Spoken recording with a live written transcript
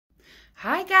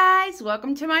Hi guys,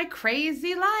 welcome to my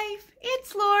crazy life.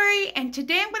 It's Lori, and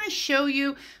today I'm going to show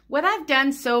you what I've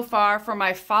done so far for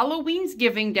my Halloween's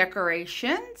giving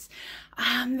decorations.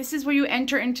 This is where you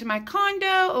enter into my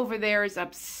condo. Over there is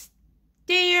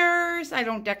upstairs. I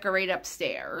don't decorate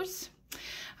upstairs.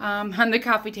 On the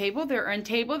coffee table,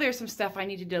 there's some stuff I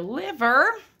need to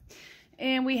deliver.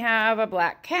 And we have a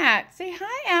black cat. Say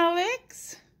hi,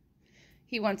 Alex.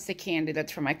 He wants the candy.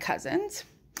 That's for my cousins.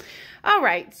 All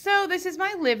right, so this is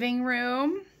my living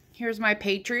room. Here's my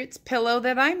Patriots pillow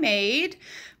that I made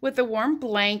with a warm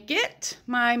blanket,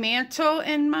 my mantle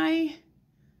and my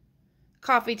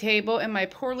coffee table, and my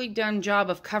poorly done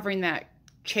job of covering that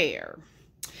chair.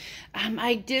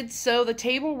 I did sew the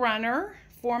table runner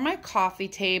for my coffee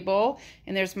table,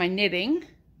 and there's my knitting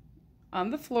on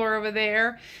the floor over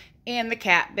there, and the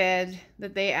cat bed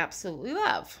that they absolutely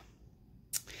love.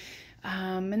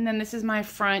 And then this is my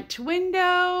front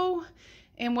window.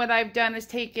 And what I've done is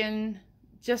taken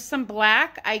just some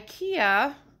black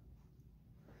IKEA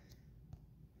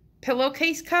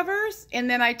pillowcase covers, and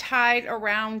then I tied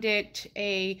around it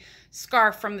a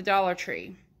scarf from the Dollar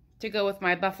Tree to go with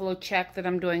my buffalo check that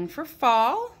I'm doing for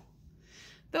fall.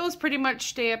 Those pretty much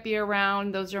stay up year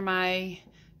round. Those are my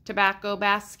tobacco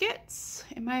baskets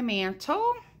and my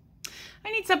mantle.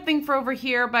 I need something for over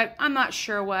here, but I'm not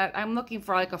sure what. I'm looking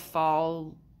for like a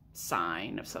fall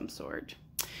sign of some sort.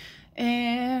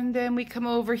 And then we come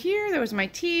over here. There was my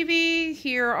TV.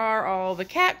 Here are all the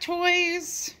cat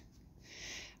toys.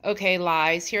 Okay,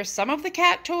 lies. Here's some of the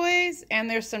cat toys, and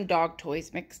there's some dog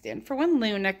toys mixed in for when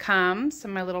Luna comes.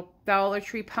 Some of my little Dollar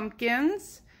Tree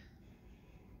pumpkins.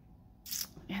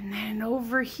 And then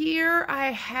over here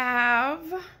I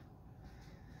have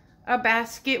a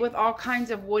basket with all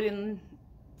kinds of wooden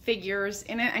figures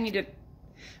in it. I need to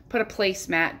put a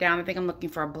placemat down. I think I'm looking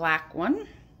for a black one.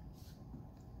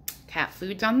 Cat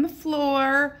food's on the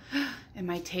floor, and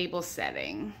my table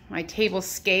setting. My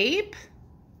tablescape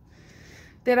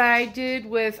that I did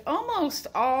with almost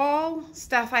all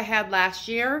stuff I had last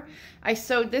year. I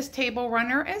sewed this table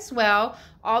runner as well.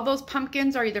 All those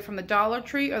pumpkins are either from the Dollar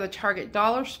Tree or the Target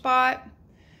Dollar Spot.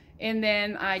 And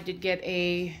then I did get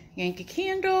a Yankee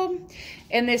candle.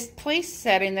 And this place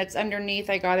setting that's underneath,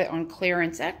 I got it on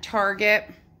clearance at Target.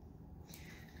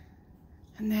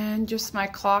 And then just my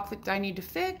clock that I need to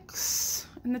fix.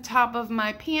 And the top of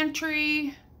my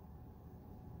pantry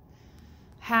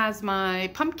has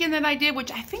my pumpkin that I did,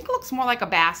 which I think looks more like a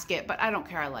basket, but I don't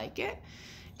care, I like it.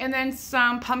 And then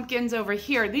some pumpkins over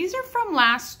here. These are from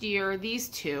last year, these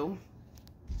two.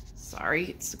 Sorry,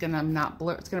 it's gonna not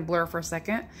blur, it's gonna blur for a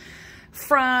second.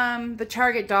 From the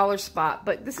Target Dollar Spot,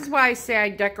 but this is why I say I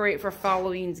decorate for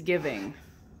Halloween's giving.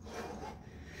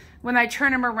 When I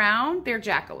turn them around, they're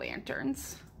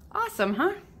jack-o'-lanterns. Awesome,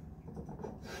 huh?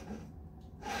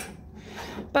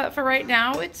 But for right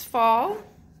now, it's fall.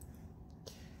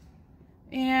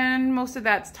 And most of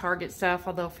that's Target stuff,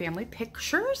 although family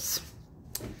pictures.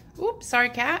 Oops, sorry,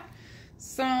 cat.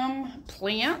 Some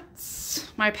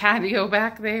plants. My patio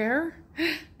back there.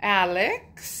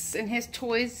 Alex and his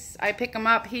toys. I pick them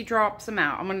up, he drops them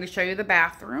out. I'm going to show you the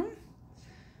bathroom.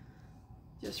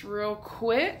 Just real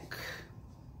quick.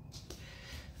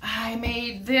 I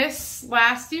made this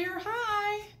last year.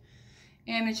 Hi.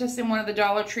 And it's just in one of the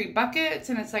Dollar Tree buckets,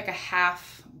 and it's like a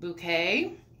half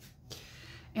bouquet.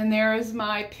 And there's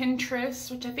my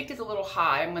Pinterest, which I think is a little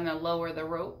high. I'm going to lower the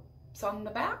ropes on the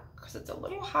back because it's a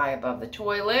little high above the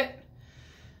toilet.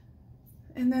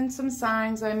 And then some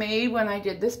signs I made when I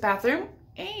did this bathroom.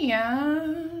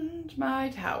 And my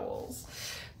towels.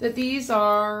 That these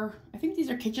are, I think these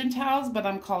are kitchen towels, but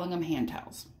I'm calling them hand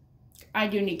towels. I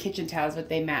do need kitchen towels, but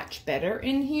they match better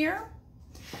in here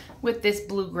with this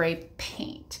blue-gray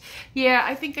paint. Yeah,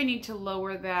 I think I need to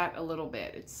lower that a little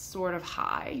bit. It's sort of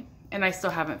high. And I still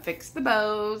haven't fixed the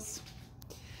bows.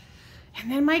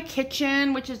 And then my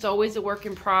kitchen, which is always a work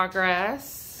in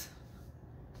progress.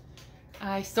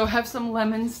 I still have some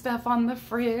lemon stuff on the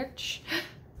fridge.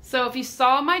 So if you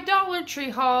saw my Dollar Tree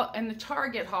haul and the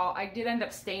Target haul, I did end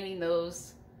up staining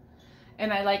those.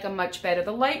 And I like them much better.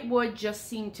 The light wood just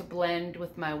seemed to blend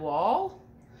with my wall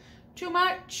too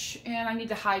much. And I need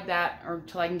to hide that or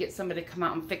until I can get somebody to come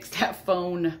out and fix that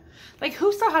phone. Like,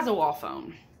 who still has a wall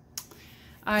phone?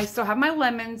 I still have my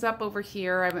lemons up over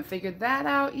here. I haven't figured that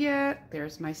out yet.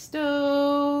 There's my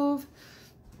stove.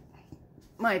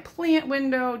 My plant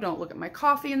window. Don't look at my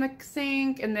coffee in the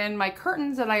sink. And then my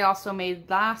curtains that I also made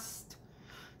last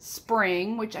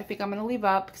spring, which I think I'm going to leave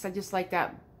up because I just like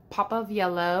that pop of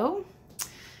yellow.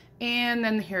 And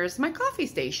then here's my coffee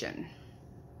station.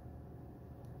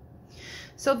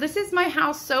 So this is my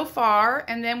house so far.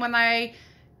 And then when I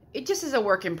it just is a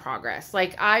work in progress.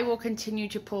 Like, I will continue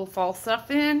to pull fall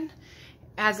stuff in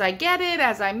as I get it,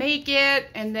 as I make it,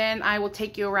 and then I will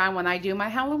take you around when I do my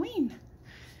Halloween.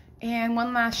 And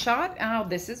one last shot. Oh,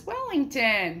 this is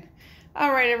Wellington.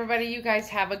 All right, everybody, you guys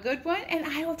have a good one, and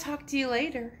I will talk to you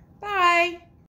later. Bye.